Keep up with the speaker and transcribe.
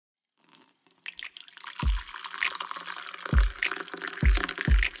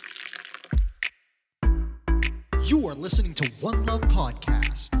You are listening to One Love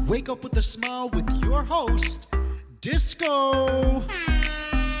Podcast. Wake up with a smile with your host, Disco.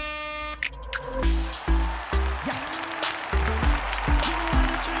 Yes.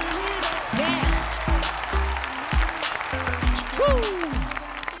 Yeah. Woo.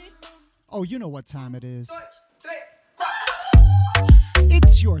 Oh, you know what time it is.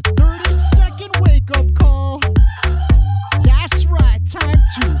 It's your 30-second wake-up call. That's right, time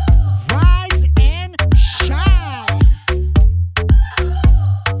to rise and shine.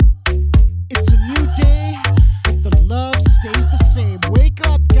 It's a new day, but the love stays the same. Wake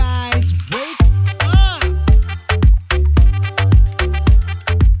up, guys. Wake up.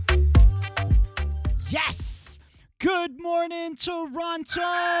 Yes. Good morning,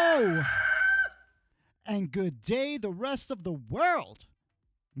 Toronto. And good day, the rest of the world.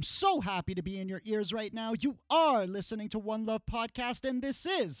 I'm so happy to be in your ears right now. You are listening to One Love Podcast, and this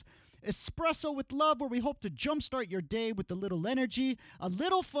is Espresso with Love, where we hope to jumpstart your day with a little energy, a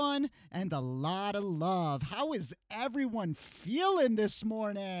little fun, and a lot of love. How is everyone feeling this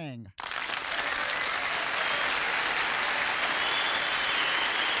morning?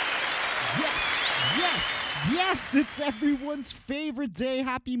 Yes, it's everyone's favorite day.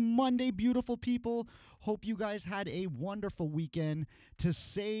 Happy Monday, beautiful people. Hope you guys had a wonderful weekend. To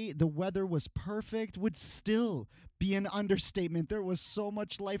say the weather was perfect would still be an understatement. There was so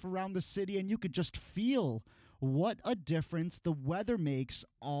much life around the city, and you could just feel what a difference the weather makes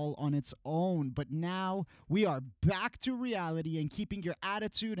all on its own. But now we are back to reality, and keeping your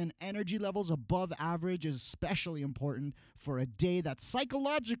attitude and energy levels above average is especially important for a day that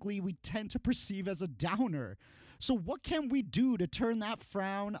psychologically we tend to perceive as a downer. So what can we do to turn that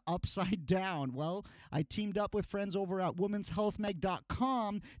frown upside down? Well, I teamed up with friends over at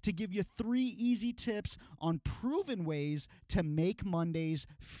womenshealthmag.com to give you 3 easy tips on proven ways to make Mondays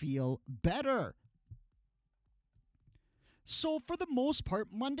feel better. So for the most part,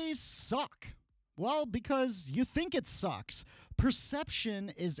 Mondays suck. Well, because you think it sucks. Perception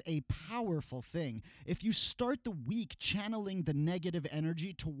is a powerful thing. If you start the week channeling the negative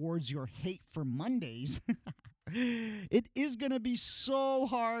energy towards your hate for Mondays, it is going to be so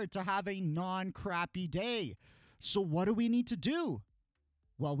hard to have a non-crappy day. So what do we need to do?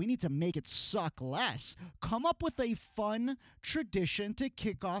 Well, we need to make it suck less. Come up with a fun tradition to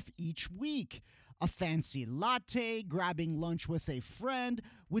kick off each week. A fancy latte, grabbing lunch with a friend.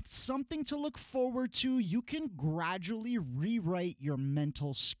 With something to look forward to, you can gradually rewrite your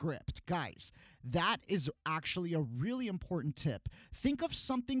mental script. Guys, that is actually a really important tip. Think of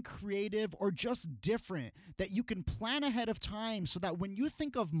something creative or just different that you can plan ahead of time so that when you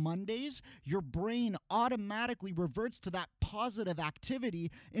think of Mondays, your brain automatically reverts to that positive activity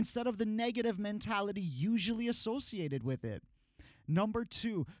instead of the negative mentality usually associated with it. Number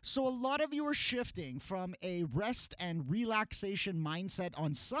 2, so a lot of you are shifting from a rest and relaxation mindset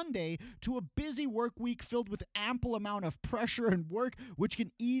on Sunday to a busy work week filled with ample amount of pressure and work, which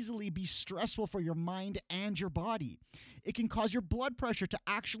can easily be stressful for your mind and your body. It can cause your blood pressure to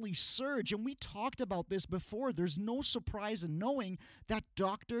actually surge, and we talked about this before. There's no surprise in knowing that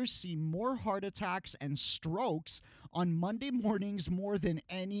doctors see more heart attacks and strokes on Monday mornings more than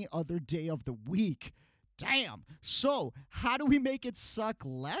any other day of the week. Damn. So, how do we make it suck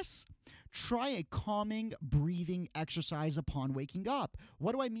less? Try a calming breathing exercise upon waking up.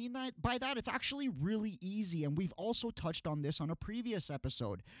 What do I mean by that? It's actually really easy, and we've also touched on this on a previous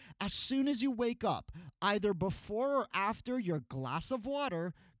episode. As soon as you wake up, either before or after your glass of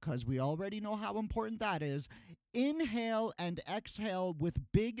water, because we already know how important that is, inhale and exhale with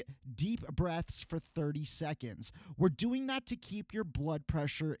big, deep breaths for 30 seconds. We're doing that to keep your blood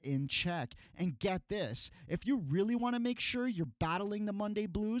pressure in check. And get this, if you really want to make sure you're battling the Monday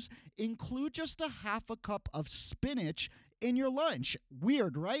blues, include just a half a cup of spinach in your lunch.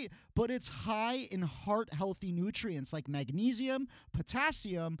 Weird, right? But it's high in heart-healthy nutrients like magnesium,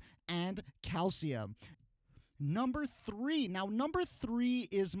 potassium, and calcium. Number 3. Now, number 3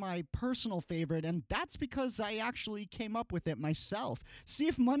 is my personal favorite, and that's because I actually came up with it myself. See,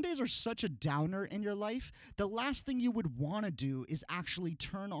 if Mondays are such a downer in your life, the last thing you would want to do is actually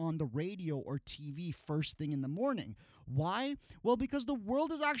turn on the radio or TV first thing in the morning. Why? Well, because the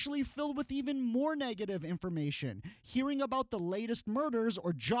world is actually filled with even more negative information. Hearing about the latest murders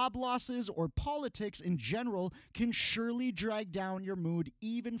or job losses or politics in general can surely drag down your mood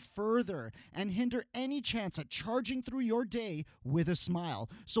even further and hinder any chance at charging through your day with a smile.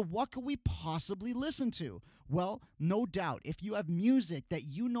 So what could we possibly listen to? Well, no doubt, if you have music that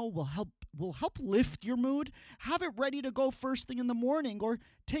you know will help lift your mood, have it ready to go first thing in the morning, or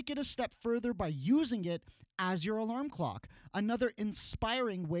take it a step further by using it as your alarm clock. o'clock. Another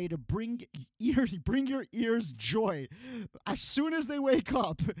inspiring way to bring your ears joy. As soon as they wake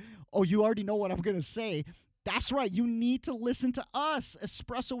up, oh, you already know what I'm going to say. That's right. You need to listen to us,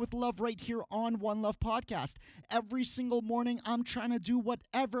 Espresso with Love, right here on One Love Podcast. Every single morning, I'm trying to do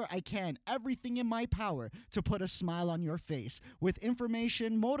whatever I can, everything in my power to put a smile on your face. With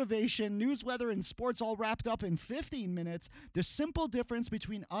information, motivation, news, weather, and sports all wrapped up in 15 minutes, the simple difference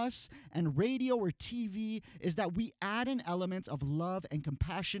between us and radio or TV is that we add an element of love and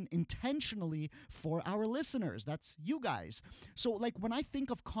compassion intentionally for our listeners. That's you guys. So, like, when I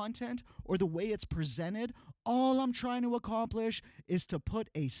think of content or the way it's presented, all I'm trying to accomplish is to put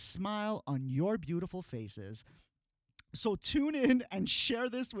a smile on your beautiful faces. So tune in and share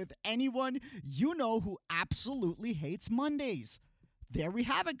this with anyone you know who absolutely hates Mondays. There we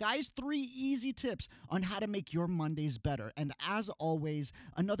have it, guys. 3 easy tips on how to make your Mondays better. And as always,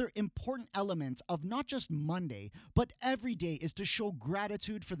 another important element of not just Monday, but every day is to show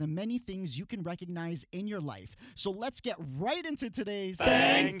gratitude for the many things you can recognize in your life. So let's get right into today's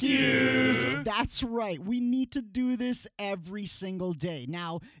Thank you. That's right. We need to do this every single day.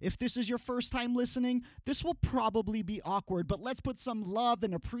 Now, if this is your first time listening, this will probably be awkward, but let's put some love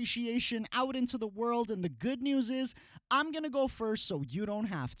and appreciation out into the world. And the good news is, I'm going to go first so you don't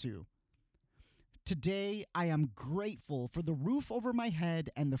have to. Today, I am grateful for the roof over my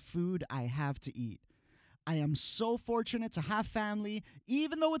head and the food I have to eat. I am so fortunate to have family,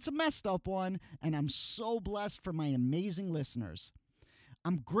 even though it's a messed up one, and I'm so blessed for my amazing listeners.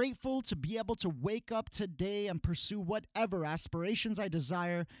 I'm grateful to be able to wake up today and pursue whatever aspirations I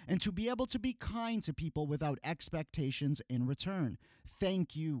desire, and to be able to be kind to people without expectations in return.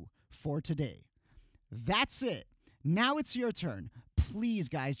 Thank you for today. That's it. Now it's your turn. Please,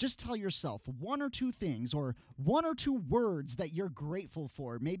 guys, just tell yourself 1 or 2 things or 1 or 2 words that you're grateful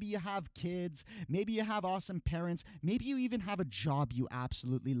for. Maybe you have kids. Maybe you have awesome parents. Maybe you even have a job you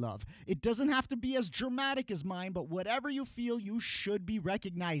absolutely love. It doesn't have to be as dramatic as mine, but whatever you feel, you should be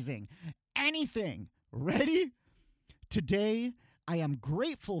recognizing. Anything. Ready? Today, I am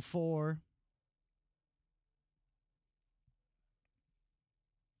grateful for...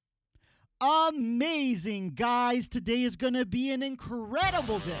 Amazing, guys. Today is going to be an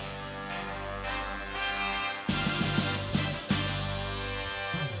incredible day.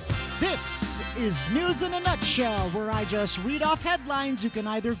 This is News in a Nutshell, where I just read off headlines you can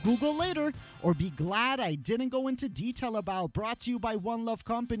either Google later or be glad I didn't go into detail about. Brought to you by One Love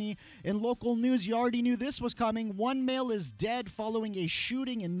Company. In local news, you already knew this was coming. 1 male is dead following a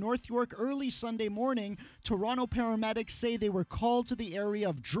shooting in North York early Sunday morning. Toronto paramedics say they were called to the area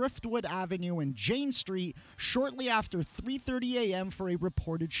of Driftwood Avenue and Jane Street shortly after 3:30 a.m. for a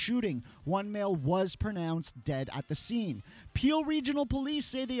reported shooting. 1 male was pronounced dead at the scene. Peel Regional Police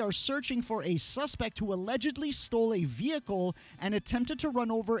say they are searching for a suspect who allegedly stole a vehicle and attempted to run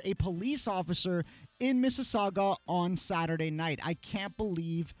over a police officer in Mississauga on Saturday night. I can't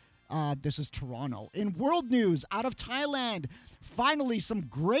believe this is Toronto. In world news, out of Thailand, finally some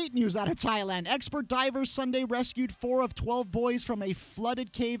great news out of Thailand. Expert divers Sunday rescued 4 of 12 boys from a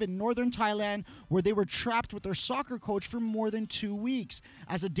flooded cave in northern Thailand where they were trapped with their soccer coach for more than 2 weeks.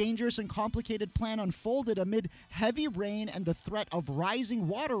 As a dangerous and complicated plan unfolded amid heavy rain and the threat of rising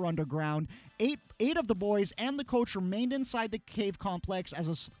water underground, eight of the boys and the coach remained inside the cave complex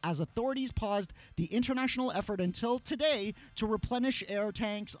as authorities paused the international effort until today to replenish air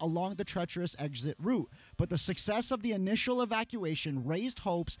tanks along the treacherous exit route. But the success of the initial evacuation raised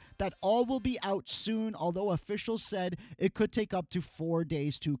hopes that all will be out soon, although officials said it could take up to 4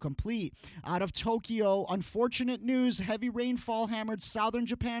 days to complete. Out of Tokyo, unfortunate news: heavy rainfall hammered southern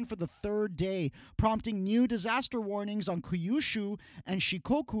Japan for the 3rd day, prompting new disaster warnings on Kyushu and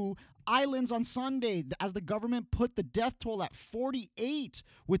Shikoku Islands on Sunday, as the government put the death toll at 48,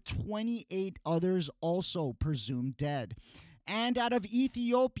 with 28 others also presumed dead. And out of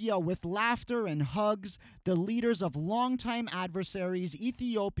Ethiopia, with laughter and hugs, the leaders of longtime adversaries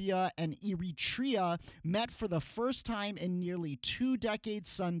Ethiopia and Eritrea met for the first time in nearly 2 decades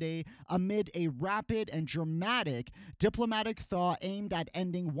Sunday amid a rapid and dramatic diplomatic thaw aimed at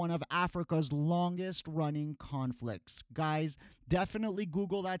ending one of Africa's longest-running conflicts. Guys, definitely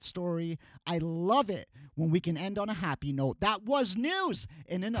Google that story. I love it when we can end on a happy note. That was news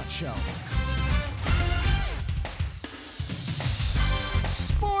in a nutshell.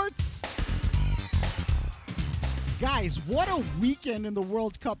 Sports. Guys, what a weekend in the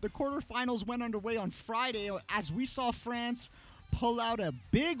World Cup. The quarterfinals went underway on Friday as we saw France pull out a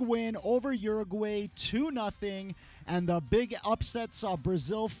big win over Uruguay 2-0. And the big upset saw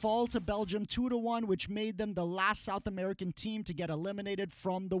Brazil fall to Belgium 2-1, which made them the last South American team to get eliminated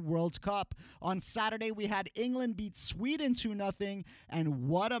from the World Cup. On Saturday, we had England beat Sweden 2-0, and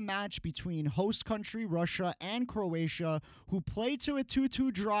what a match between host country Russia and Croatia, who played to a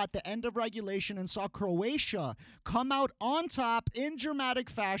 2-2 draw at the end of regulation and saw Croatia come out on top in dramatic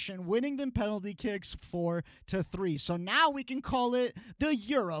fashion, winning them penalty kicks 4-3. So now we can call it the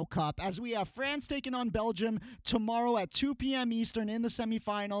Euro Cup, as we have France taking on Belgium tomorrow at 2 p.m. Eastern in the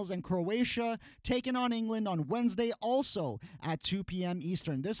semifinals, and Croatia taking on England on Wednesday also at 2 p.m.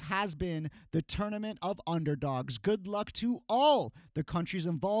 Eastern. This has been the tournament of underdogs. Good luck to all the countries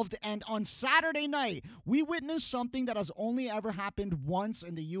involved. And on Saturday night, we witnessed something that has only ever happened once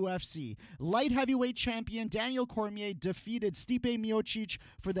in the UFC. Light heavyweight champion Daniel Cormier defeated Stipe Miocic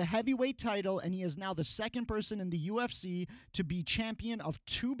for the heavyweight title, and he is now the second person in the UFC to be champion of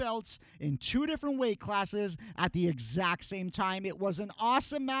 2 belts in 2 different weight classes at the exact same time. It was an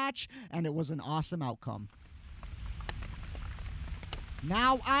awesome match, and it was an awesome outcome.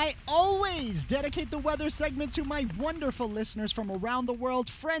 Now, I always dedicate the weather segment to my wonderful listeners from around the world,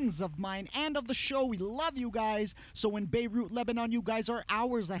 friends of mine and of the show. We love you guys. So in Beirut, Lebanon, you guys are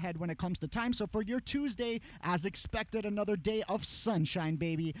hours ahead when it comes to time. So for your Tuesday, as expected, another day of sunshine,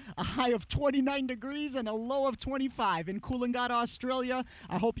 baby. A high of 29 degrees and a low of 25 in Coolangatta, Australia.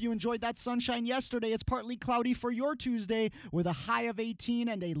 I hope you enjoyed that sunshine yesterday. It's partly cloudy for your Tuesday with a high of 18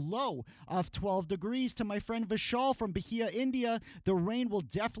 and a low of 12 degrees. To my friend Vishal from Bahia, India, the rain will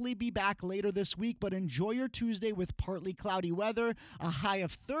definitely be back later this week, but enjoy your Tuesday with partly cloudy weather, a high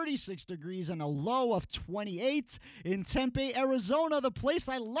of 36 degrees and a low of 28. In Tempe, Arizona, the place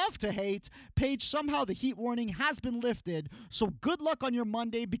I love to hate, Paige, somehow the heat warning has been lifted, so good luck on your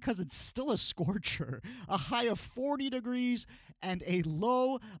Monday because it's still a scorcher. A high of 40 degrees and a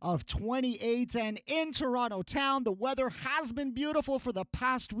low of 28. And in Toronto town, the weather has been beautiful for the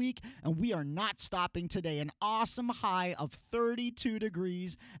past week, and we are not stopping today. An awesome high of 32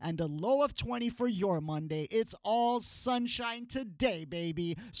 degrees and a low of 20 for your Monday. It's all sunshine today,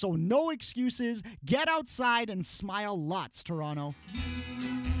 baby. So no excuses. Get outside and smile lots, Toronto.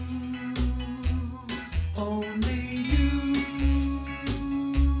 Only you.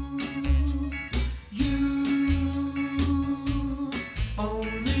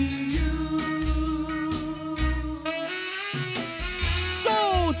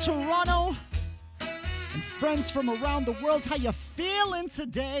 Toronto and friends from around the world, how you feeling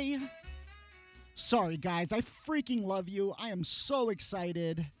today? Sorry guys, I freaking love you. I am so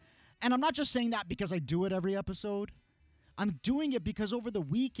excited. And I'm not just saying that because I do it every episode. I'm doing it because over the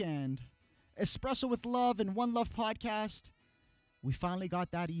weekend, Espresso with Love and One Love podcast, we finally got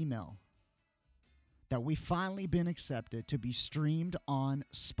that email that we've finally been accepted to be streamed on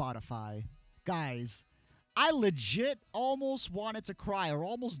Spotify. Guys, I legit almost wanted to cry, or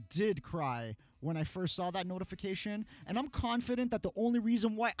almost did cry, when I first saw that notification. And I'm confident that the only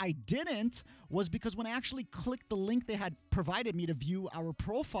reason why I didn't was because when I actually clicked the link they had provided me to view our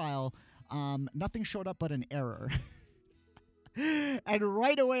profile, nothing showed up but an error. And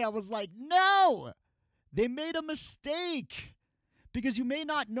right away I was like, no! They made a mistake! Because you may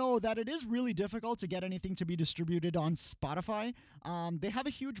not know that it is really difficult to get anything to be distributed on Spotify. They have a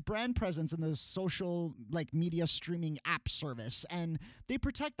huge brand presence in the social media streaming app service, and they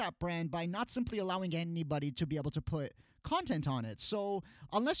protect that brand by not simply allowing anybody to be able to put content on it. So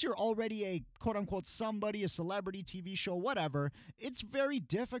unless you're already a quote-unquote somebody, a celebrity, TV show, whatever, it's very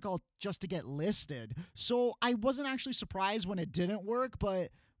difficult just to get listed. So I wasn't actually surprised when it didn't work,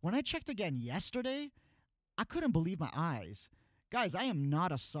 but when I checked again yesterday, I couldn't believe my eyes. Guys, I am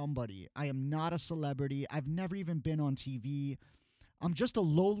not a somebody. I am not a celebrity. I've never even been on TV. I'm just a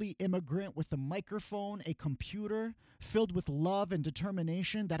lowly immigrant with a microphone, a computer, filled with love and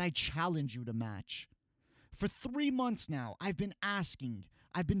determination that I challenge you to match. For 3 months now, I've been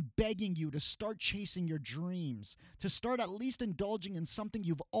begging you to start chasing your dreams, to start at least indulging in something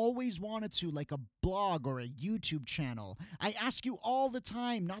you've always wanted to, like a blog or a YouTube channel. I ask you all the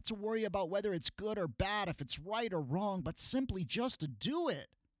time not to worry about whether it's good or bad, if it's right or wrong, but simply just to do it.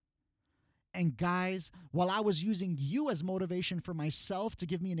 And guys, while I was using you as motivation for myself to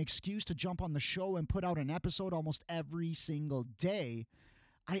give me an excuse to jump on the show and put out an episode almost every single day,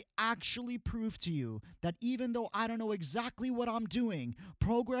 I actually proved to you that even though I don't know exactly what I'm doing,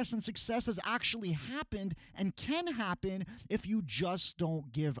 progress and success has actually happened and can happen if you just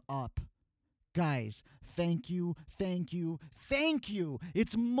don't give up. Guys, thank you, thank you, thank you.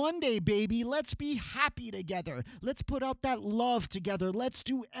 It's Monday, baby. Let's be happy together. Let's put out that love together. Let's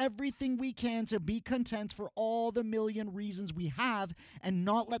do everything we can to be content for all the million reasons we have and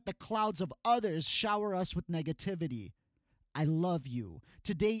not let the clouds of others shower us with negativity. I love you.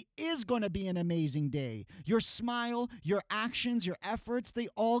 Today is going to be an amazing day. Your smile, your actions, your efforts, they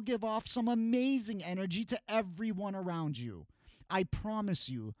all give off some amazing energy to everyone around you. I promise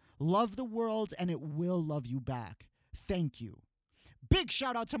you, love the world and it will love you back. Thank you. Big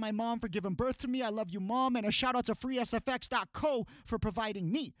shout out to my mom for giving birth to me. I love you, Mom. And a shout out to freesfx.co for providing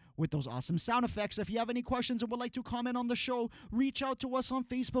me with those awesome sound effects. If you have any questions or would like to comment on the show, reach out to us on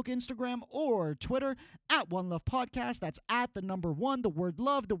Facebook, Instagram, or Twitter at One Love Podcast. That's at the number one, the word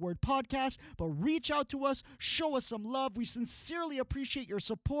love, the word podcast. But reach out to us, show us some love. We sincerely appreciate your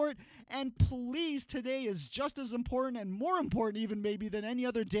support. And please, today is just as important and more important even maybe than any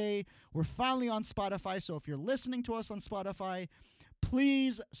other day. We're finally on Spotify. So if you're listening to us on Spotify,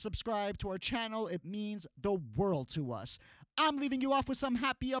 please subscribe to our channel. It means the world to us. I'm leaving you off with some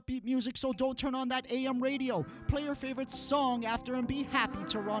happy, upbeat music, so don't turn on that AM radio. Play your favorite song after and be happy,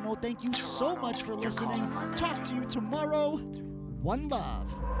 Toronto. Thank you so much for listening. Talk to you tomorrow. One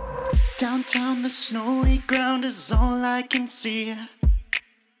love. Downtown, the snowy ground is all I can see.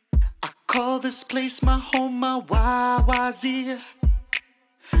 I call this place my home, my YYZ.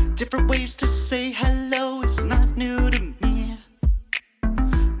 Different ways to say hello is not new to me.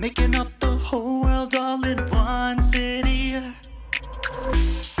 Making up the whole world all in one city.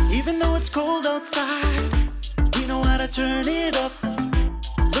 Even though it's cold outside, we know how to turn it up.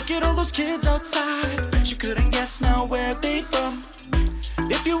 Look at all those kids outside, bet you couldn't guess now where they from.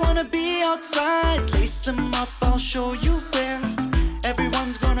 If you wanna be outside, lace them up, I'll show you where.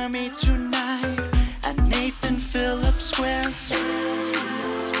 Everyone's gonna meet tonight at Nathan Phillips Square.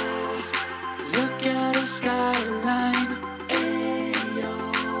 Look at the skyline,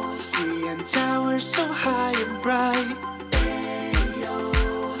 seeing towers so high and bright.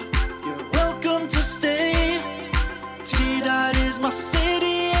 You're welcome to stay. T-Dot is my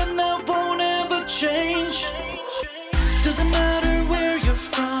city and that won't ever change. Doesn't matter where you're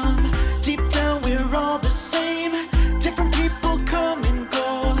from, deep down we're all the same. Different people come and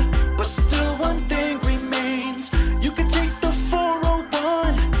go, but still one thing remains. You can take the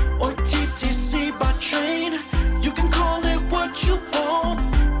 401 or TTC by train. You can call it what you want,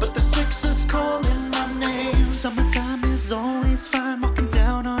 but the 6 is calling my name. Summertime is always fine, walking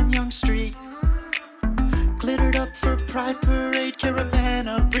down on Young Street. Glittered up for Pride Parade,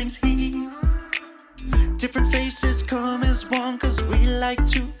 Caravana brings heat. Different faces come as one, cause we like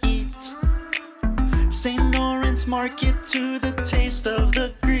to eat. St. Lawrence Market to the taste of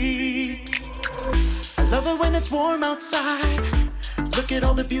the Greeks. I love it when it's warm outside. Look at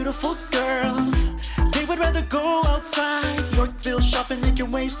all the beautiful girls. They would rather go outside. Yorkville shopping, making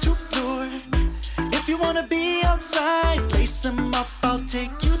ways to lure. If you wanna be outside, lace them up, I'll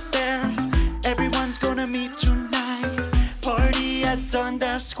take you there. Everyone's gonna meet tonight. Party at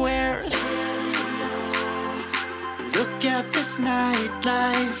Dundas Square. Look at this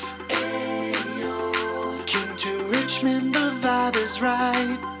nightlife. King to Richmond, the vibe is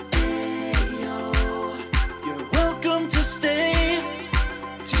right. You're welcome to stay.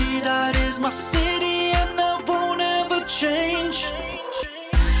 T-Dot is my city and that won't ever change.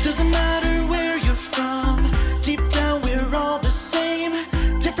 Doesn't matter where you're from, deep down we're all the same.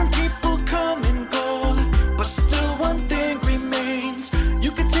 Different people come and go, but still one thing remains.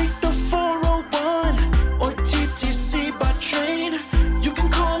 You can take the 401 or TTC by train. You can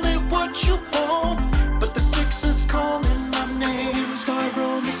call it what you want, but the 6 is calling my name.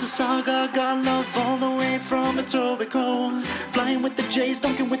 Scarborough, Mississauga, got love all the way from Etobicoke. Flying with the Jays,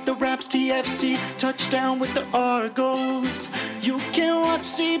 dunking with the Raps, TFC, touchdown with the Argos. You can watch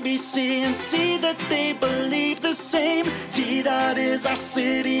CBC and see that they believe the same. T-Dot is our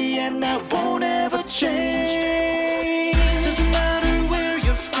city and that won't ever change. Doesn't matter